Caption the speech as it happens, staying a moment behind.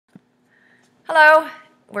Hello,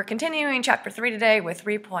 we're continuing Chapter 3 today with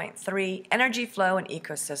 3.3, Energy Flow in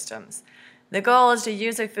Ecosystems. The goal is to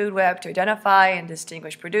use a food web to identify and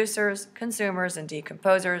distinguish producers, consumers, and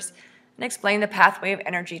decomposers, and explain the pathway of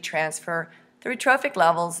energy transfer through trophic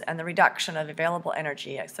levels and the reduction of available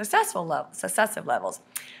energy at successive levels.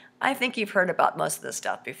 I think you've heard about most of this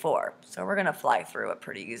stuff before, so we're going to fly through it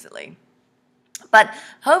pretty easily. But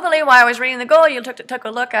hopefully while I was reading the goal, you took a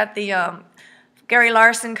look at the Gary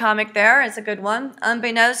Larson comic there. It's a good one.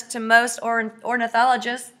 Unbeknownst to most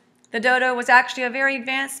ornithologists, the dodo was actually a very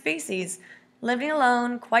advanced species, living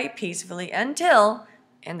alone quite peacefully until,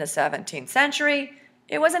 in the 17th century,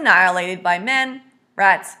 it was annihilated by men,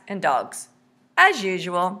 rats, and dogs. As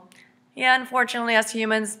usual. Yeah, unfortunately, as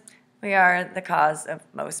humans, we are the cause of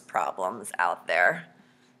most problems out there.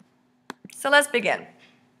 So let's begin.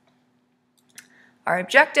 Our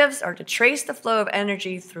objectives are to trace the flow of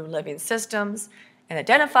energy through living systems and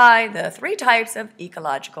identify the 3 types of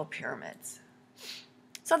ecological pyramids.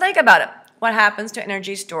 So think about it. What happens to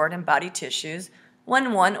energy stored in body tissues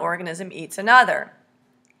when one organism eats another?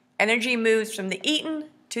 Energy moves from the eaten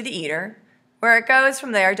to the eater. Where it goes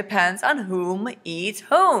from there depends on whom eats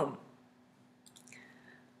whom.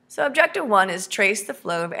 So objective 1 is trace the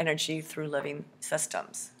flow of energy through living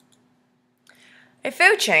systems. A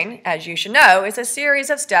food chain, as you should know, is a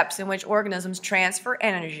series of steps in which organisms transfer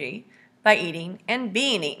energy by eating and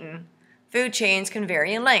being eaten. Food chains can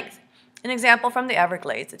vary in length. An example from the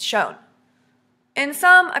Everglades is shown. In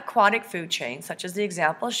some aquatic food chains, such as the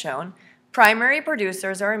example shown, primary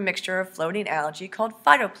producers are a mixture of floating algae called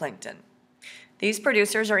phytoplankton. These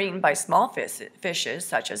producers are eaten by small fishes,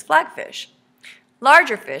 such as flagfish.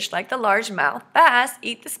 Larger fish, like the largemouth bass,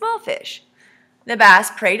 eat the small fish. The bass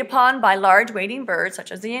preyed upon by large wading birds,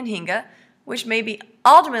 such as the anhinga, which may be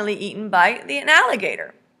ultimately eaten by an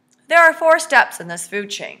alligator. There are 4 steps in this food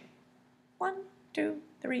chain. 1, 2,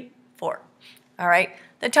 3, 4. All right,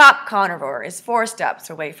 the top carnivore is 4 steps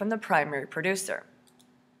away from the primary producer.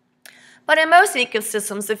 But in most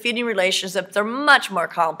ecosystems, the feeding relationships are much more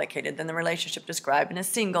complicated than the relationship described in a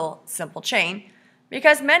single, simple chain,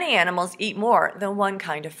 because many animals eat more than one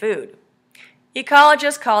kind of food.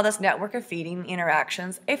 Ecologists call this network of feeding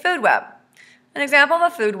interactions a food web. An example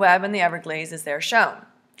of a food web in the Everglades is there shown.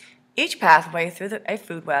 Each pathway through a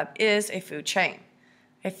food web is a food chain.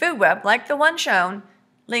 A food web, like the one shown,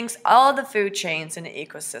 links all the food chains in an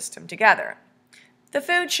ecosystem together. The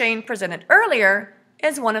food chain presented earlier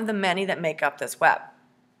is one of the many that make up this web.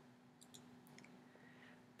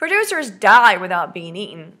 Producers die without being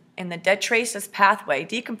eaten. In the detritus pathway,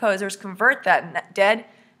 decomposers convert that dead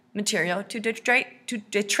material to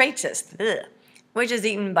detritus, which is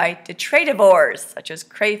eaten by detritivores, such as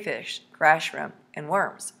crayfish, grass shrimp, and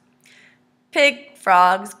worms. Pig,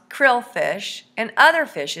 frogs, krillfish, and other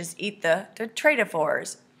fishes eat the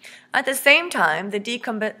detritivores. At the same time, the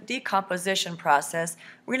decomposition process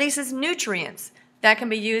releases nutrients that can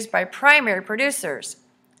be used by primary producers.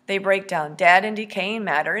 They break down dead and decaying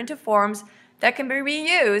matter into forms that can be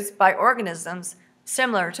reused by organisms,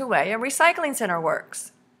 similar to the way a recycling center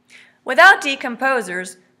works. Without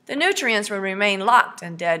decomposers, the nutrients will remain locked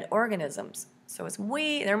in dead organisms. So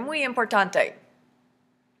they're muy importante.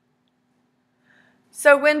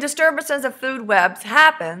 So when disturbances of food webs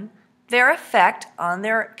happen, their effect on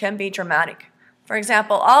can be dramatic. For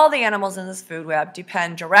example, all the animals in this food web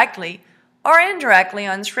depend directly or indirectly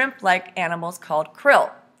on shrimp-like animals called krill.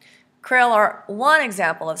 Krill are one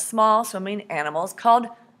example of small swimming animals called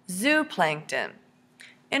zooplankton.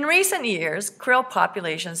 In recent years, krill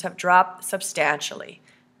populations have dropped substantially.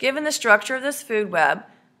 Given the structure of this food web,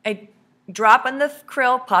 a drop in the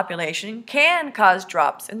krill population can cause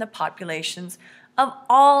drops in the populations of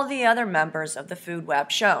all the other members of the food web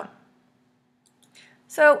shown.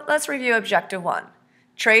 So let's review objective 1.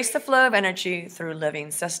 Trace the flow of energy through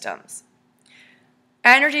living systems.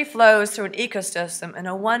 Energy flows through an ecosystem in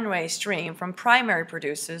a one-way stream from primary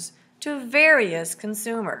producers to various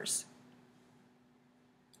consumers.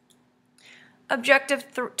 Objective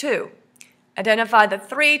 2. Identify the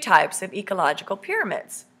 3 types of ecological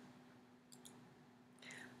pyramids.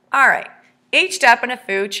 All right. Each step in a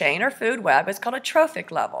food chain or food web is called a trophic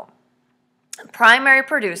level. Primary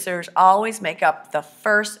producers always make up the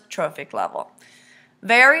first trophic level.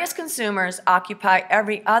 Various consumers occupy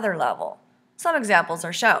every other level. Some examples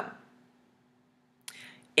are shown.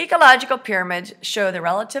 Ecological pyramids show the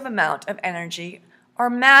relative amount of energy or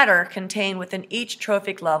matter contained within each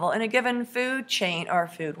trophic level in a given food chain or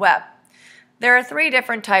food web. There are 3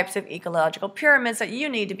 different types of ecological pyramids that you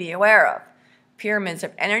need to be aware of. Pyramids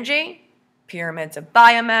of energy, pyramids of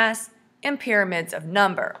biomass, and pyramids of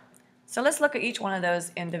number. So let's look at each one of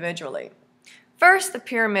those individually. First, the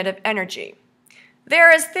pyramid of energy.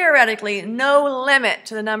 There is theoretically no limit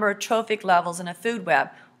to the number of trophic levels in a food web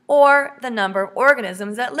or the number of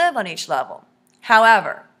organisms that live on each level.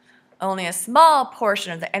 However, only a small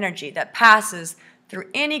portion of the energy that passes through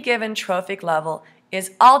any given trophic level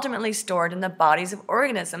is ultimately stored in the bodies of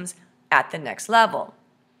organisms at the next level.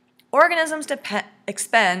 Organisms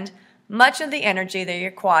expend much of the energy they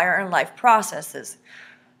acquire in life processes,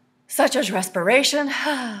 such as respiration,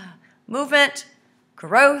 movement,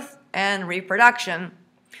 growth, and reproduction.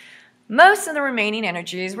 Most of the remaining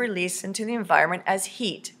energy is released into the environment as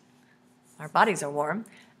heat. Our bodies are warm,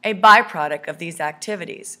 a byproduct of these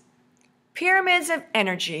activities. Pyramids of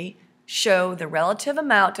energy show the relative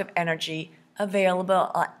amount of energy available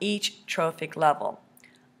at each trophic level.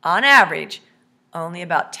 On average, only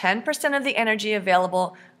about 10% of the energy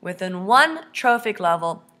available within one trophic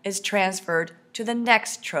level is transferred to the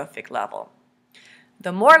next trophic level.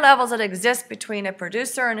 The more levels that exist between a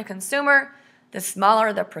producer and a consumer, the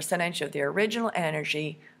smaller the percentage of the original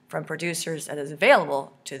energy from producers that is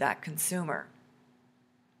available to that consumer.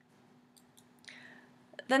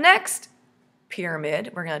 The next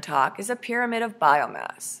pyramid we're going to talk is a pyramid of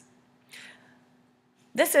biomass.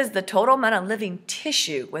 This is the total amount of living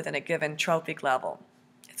tissue within a given trophic level.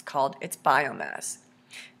 It's called its biomass.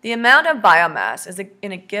 The amount of biomass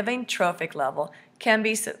in a given trophic level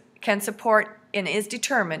can support and is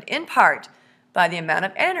determined in part by the amount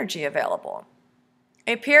of energy available.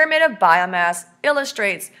 A pyramid of biomass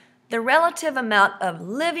illustrates the relative amount of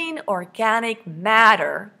living organic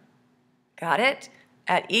matter, got it,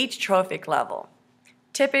 at each trophic level.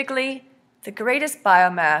 Typically, the greatest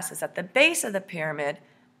biomass is at the base of the pyramid,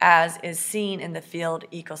 as is seen in the field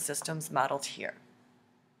ecosystems modeled here.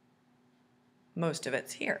 Most of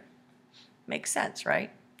it's here. Makes sense, right?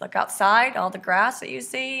 Look outside, all the grass that you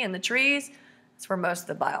see and the trees, that's where most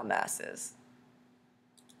of the biomass is.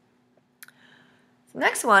 The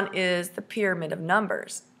next one is the pyramid of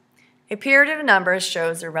numbers. A pyramid of numbers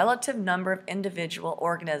shows the relative number of individual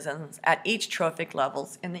organisms at each trophic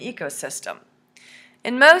levels in the ecosystem.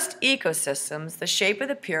 In most ecosystems, the shape of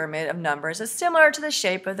the pyramid of numbers is similar to the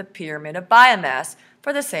shape of the pyramid of biomass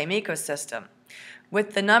for the same ecosystem,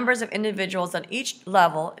 with the numbers of individuals on each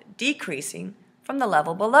level decreasing from the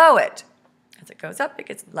level below it. As it goes up, it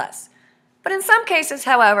gets less. But in some cases,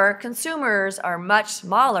 however, consumers are much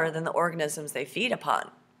smaller than the organisms they feed upon.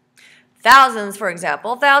 For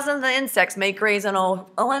example, thousands of insects may graze on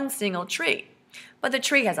one single tree, but the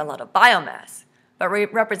tree has a lot of biomass, but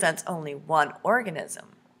represents only one organism.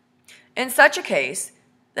 In such a case,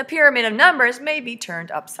 the pyramid of numbers may be turned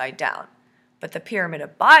upside down, but the pyramid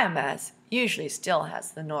of biomass usually still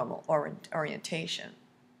has the normal orientation.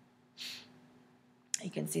 You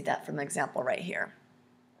can see that from the example right here.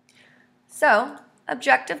 So,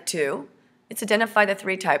 objective 2 is to identify the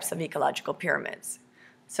 3 types of ecological pyramids.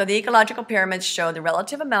 So the ecological pyramids show the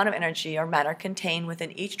relative amount of energy or matter contained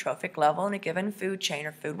within each trophic level in a given food chain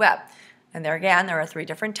or food web. And there again, there are 3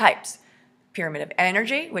 different types. Pyramid of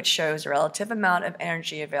energy, which shows the relative amount of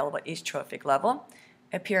energy available at each trophic level.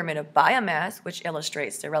 A pyramid of biomass, which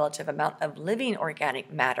illustrates the relative amount of living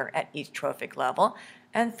organic matter at each trophic level.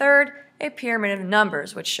 And third, a pyramid of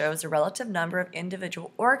numbers, which shows the relative number of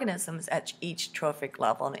individual organisms at each trophic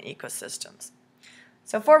level in ecosystems.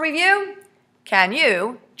 So for review, can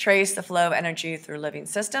you trace the flow of energy through living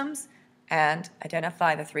systems and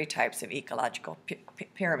identify the 3 types of ecological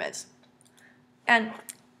pyramids? And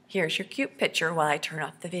here's your cute picture while I turn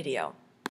off the video.